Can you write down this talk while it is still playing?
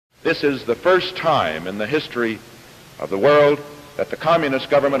this is the first time in the history of the world that the communist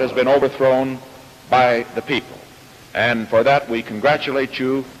government has been overthrown by the people. And for that we congratulate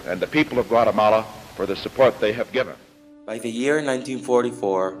you and the people of Guatemala for the support they have given. By the year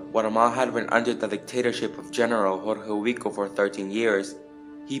 1944, Guatemala had been under the dictatorship of General Jorge Ubico for 13 years.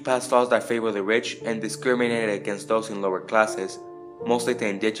 He passed laws that favored the rich and discriminated against those in lower classes, mostly the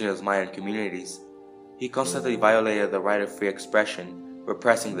indigenous Mayan communities. He constantly violated the right of free expression,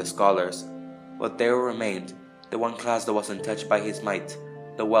 repressing the scholars. But there remained the one class that wasn't touched by his might,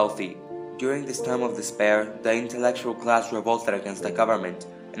 the wealthy. During this time of despair, the intellectual class revolted against the government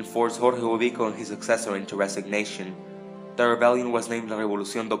and forced Jorge Ubico and his successor into resignation. The rebellion was named La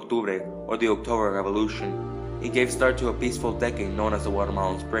Revolución de Octubre, or the October Revolution. It gave start to a peaceful decade known as the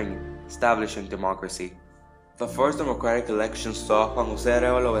Guatemalan Spring, establishing democracy. The first democratic election saw Juan José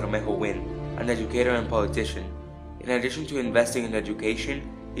Arevalo Bermejo win, an educator and politician. In addition to investing in education,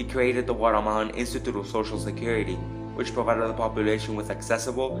 he created the Guatemalan Institute of Social Security, which provided the population with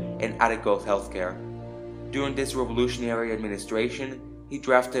accessible and adequate health care. During this revolutionary administration, he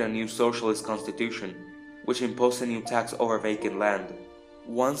drafted a new socialist constitution, which imposed a new tax over vacant land.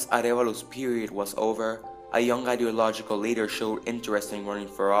 Once Arevalo's period was over, a young ideological leader showed interest in running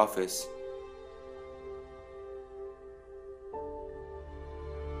for office.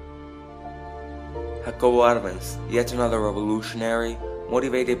 Jacobo Arbenz, yet another revolutionary,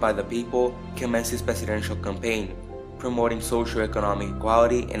 motivated by the people, commenced his presidential campaign, promoting socio-economic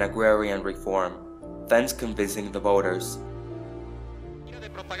equality and agrarian reform, thence convincing the voters. De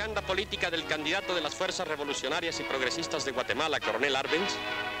propaganda política del candidato de las fuerzas revolucionarias y progresistas de Guatemala, coronel Arbenz,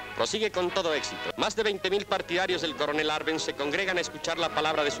 prosigue con todo éxito. Más de 20,000 partidarios del coronel Arbenz se congregan a escuchar la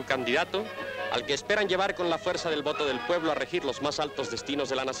palabra de su candidato, al que esperan llevar con la fuerza del voto del pueblo a regir los más altos destinos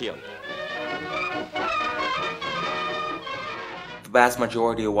de la nación. The vast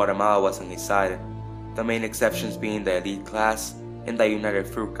majority of Guatemala was on his side, the main exceptions being the elite class and the United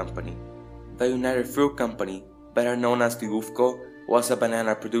Fruit Company. The United Fruit Company, better known as the UFCO, was a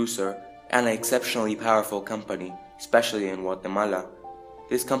banana producer and an exceptionally powerful company, especially in Guatemala.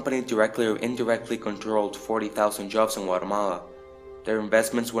 This company directly or indirectly controlled 40,000 jobs in Guatemala. Their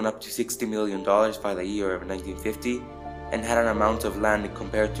investments went up to $60 million by the year of 1950 and had an amount of land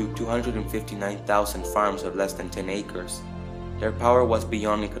compared to 259,000 farms of less than 10 acres. Their power was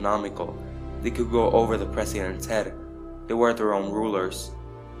beyond economical. They could go over the president's head. They were their own rulers.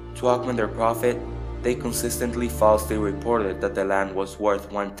 To augment their profit, they consistently falsely reported that the land was worth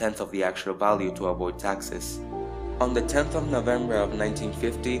 1/10 of the actual value to avoid taxes. On the 10th of November of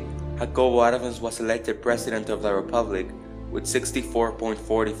 1950, Jacobo Arbenz was elected President of the Republic with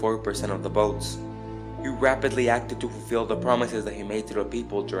 64.44% of the votes. He rapidly acted to fulfill the promises that he made to the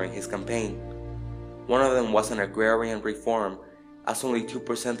people during his campaign. One of them was an agrarian reform, as only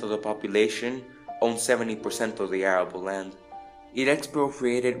 2% of the population owned 70% of the arable land. It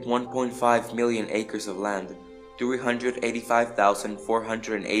expropriated 1.5 million acres of land,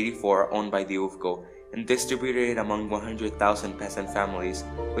 385,484 owned by the UFCO, and distributed it among 100,000 peasant families,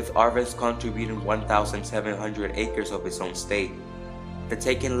 with Arbenz contributing 1,700 acres of his own state. The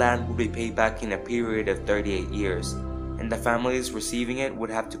taken land would be paid back in a period of 38 years, and the families receiving it would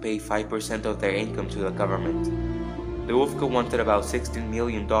have to pay 5% of their income to the government. The UFCO wanted about $16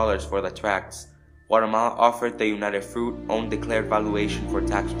 million for the tracts. Guatemala offered the United Fruit own declared valuation for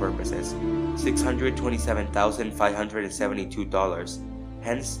tax purposes, $627,572,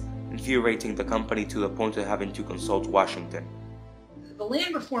 hence infuriating the company to the point of having to consult Washington. The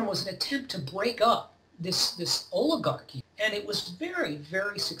land reform was an attempt to break up this oligarchy, and it was very,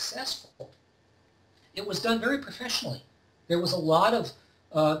 very successful. It was done very professionally. There was a lot of,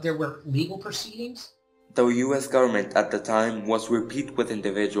 there were legal proceedings. The U.S. government at the time was replete with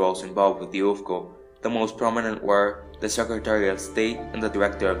individuals involved with the UFCO. The most prominent were the Secretary of State and the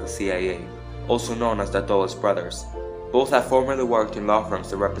Director of the CIA, also known as the Dulles brothers. Both had formerly worked in law firms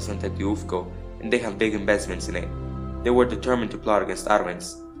that represented the UFCO, and they had big investments in it. They were determined to plot against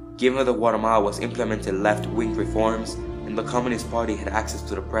Arbenz. Given that Guatemala was implementing left-wing reforms and the Communist Party had access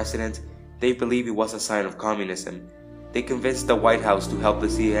to the president, they believed it was a sign of communism. They convinced the White House to help the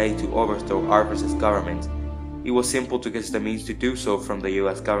CIA to overthrow Arbenz's government. It was simple to get the means to do so from the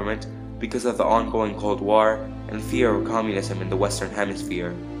US government because of the ongoing Cold War and fear of communism in the Western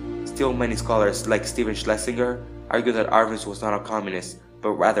Hemisphere. Still, many scholars like Stephen Schlesinger argue that Arbenz was not a communist,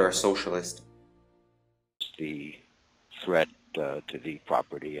 but rather a socialist. The threat to the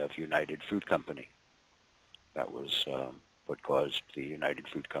property of United Fruit Company. That was what caused the United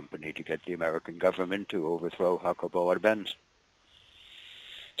Fruit Company to get the American government to overthrow Jacobo Arbenz,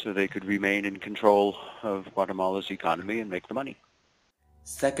 so they could remain in control of Guatemala's economy and make the money.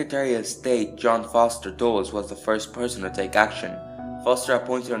 Secretary of State John Foster Dulles was the first person to take action. Foster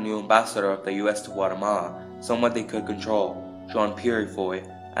appointed a new ambassador of the U.S. to Guatemala, someone they could control, Jean Purifoy,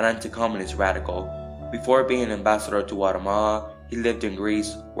 an anti-communist radical. Before being an ambassador to Guatemala, he lived in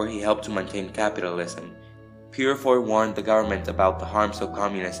Greece, where he helped to maintain capitalism. Purifoy warned the government about the harms of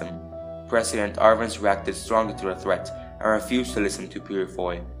communism. President Arbenz reacted strongly to the threat and refused to listen to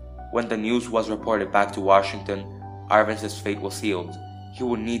Purifoy. When the news was reported back to Washington, Arbenz's fate was sealed. He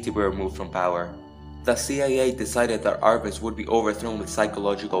would need to be removed from power. The CIA decided that Arbenz would be overthrown with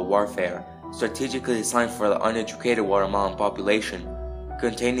psychological warfare, strategically designed for the uneducated Guatemalan population.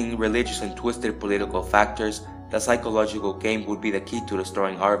 Containing religious and twisted political factors, the psychological game would be the key to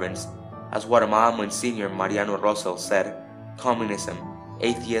destroying Arbenz. As Guatemalan Monsignor Mariano Rosell said, communism,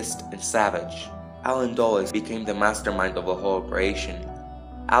 atheist, and savage. Alan Dulles became the mastermind of the whole operation.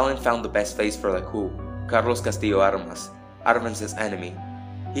 Alan found the best face for the coup, Carlos Castillo Armas, Arbenz's enemy.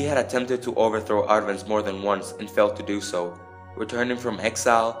 He had attempted to overthrow Arbenz more than once and failed to do so. Returning from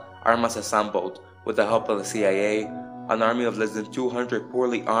exile, Armas assembled, with the help of the CIA, an army of less than 200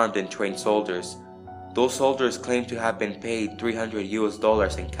 poorly armed and trained soldiers. Those soldiers claimed to have been paid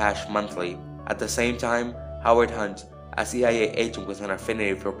 $300 in cash monthly. At the same time, Howard Hunt, a CIA agent with an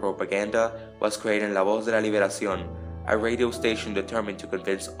affinity for propaganda, was creating La Voz de la Liberación, a radio station determined to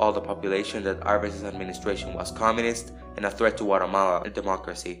convince all the population that Arbenz's administration was communist and a threat to Guatemala and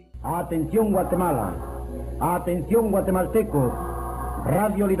democracy. Atención Guatemala, atención guatemaltecos,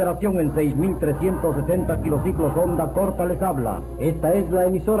 Radio Liberación en 6.360 kilociclos onda corta les habla. Esta es la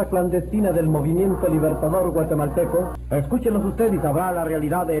emisora clandestina del Movimiento Libertador Guatemalteco. Escúchenos ustedes y sabrá la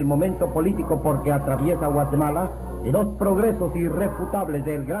realidad del momento político porque atraviesa Guatemala y los progresos irrefutables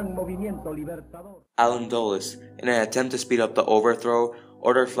del gran movimiento libertador. Alan Dulles, in an attempt to speed up the overthrow,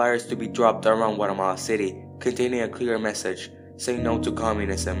 ordered flyers to be dropped around Guatemala City, containing a clear message, saying no to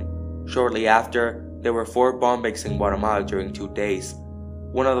communism. Shortly after, there were 4 bombings in Guatemala during 2 days.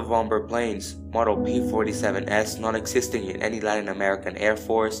 One of the bomber planes, model P-47S, not existing in any Latin American Air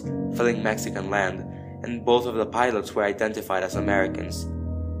Force, fell in Mexican land, and both of the pilots were identified as Americans.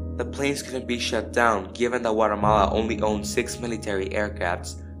 The planes couldn't be shut down given that Guatemala only owned 6 military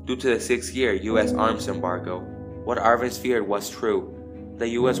aircrafts due to the 6-year U.S. arms embargo. What Arbenz feared was true. The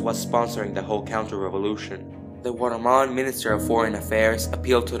U.S. was sponsoring the whole counter-revolution. The Guatemalan Minister of Foreign Affairs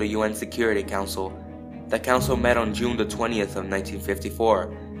appealed to the UN Security Council. The council met on June the 20th of 1954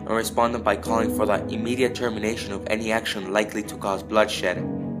 and responded by calling for the immediate termination of any action likely to cause bloodshed.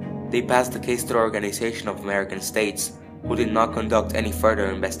 They passed the case to the Organization of American States, who did not conduct any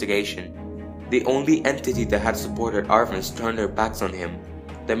further investigation. The only entity that had supported Arbenz turned their backs on him.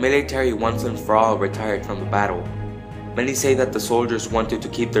 The military once and for all retired from the battle. Many say that the soldiers wanted to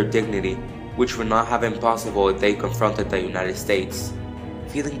keep their dignity, which would not have been possible if they confronted the United States.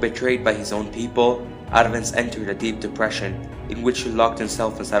 Feeling betrayed by his own people, Arbenz entered a deep depression, in which he locked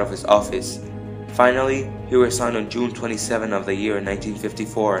himself inside of his office. Finally, he resigned on June 27 of the year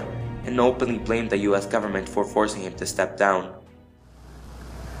 1954, and openly blamed the U.S. government for forcing him to step down.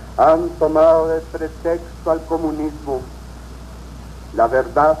 Han tomado de pretexto al comunismo. La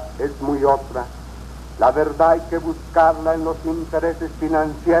verdad es muy otra. La verdad hay que buscarla en los intereses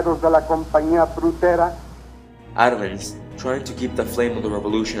financieros de la compañía frutera. Arbenz, trying to keep the flame of the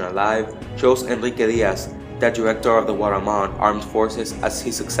revolution alive, chose Enrique Diaz, the director of the Guatemalan Armed Forces, as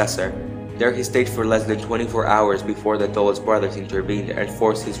his successor. There he stayed for less than 24 hours before the Dulles brothers intervened and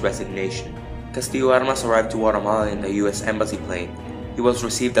forced his resignation. Castillo Armas arrived to Guatemala in the U.S. Embassy plane. He was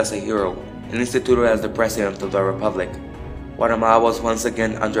received as a hero and instituted as the President of the Republic. Guatemala was once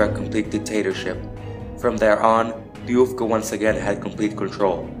again under a complete dictatorship. From there on, the UFCO once again had complete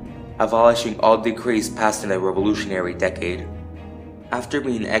control, abolishing all decrees passed in the revolutionary decade. After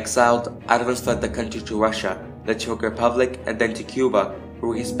being exiled, Arbenz fled the country to Russia, the Czech Republic, and then to Cuba,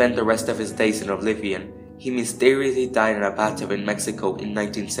 where he spent the rest of his days in oblivion. He mysteriously died in a bathtub in Mexico in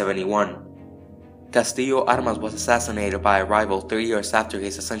 1971. Castillo Armas was assassinated by a rival 3 years after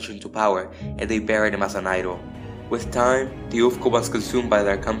his ascension to power, and they buried him as an idol. With time, the UFCO was consumed by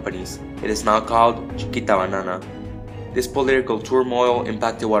their companies. It is now called Chiquita Banana. This political turmoil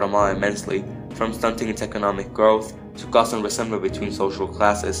impacted Guatemala immensely, from stunting its economic growth to causing resentment between social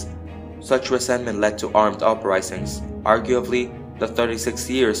classes. Such resentment led to armed uprisings. Arguably, the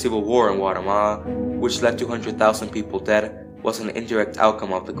 36-year civil war in Guatemala, which led to 100,000 people dead, was an indirect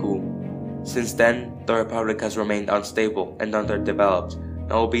outcome of the coup. Since then, the republic has remained unstable and underdeveloped,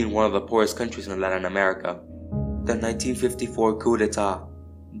 now being one of the poorest countries in Latin America. The 1954 coup d'etat,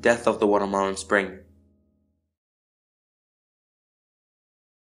 death of the Guatemalan Spring.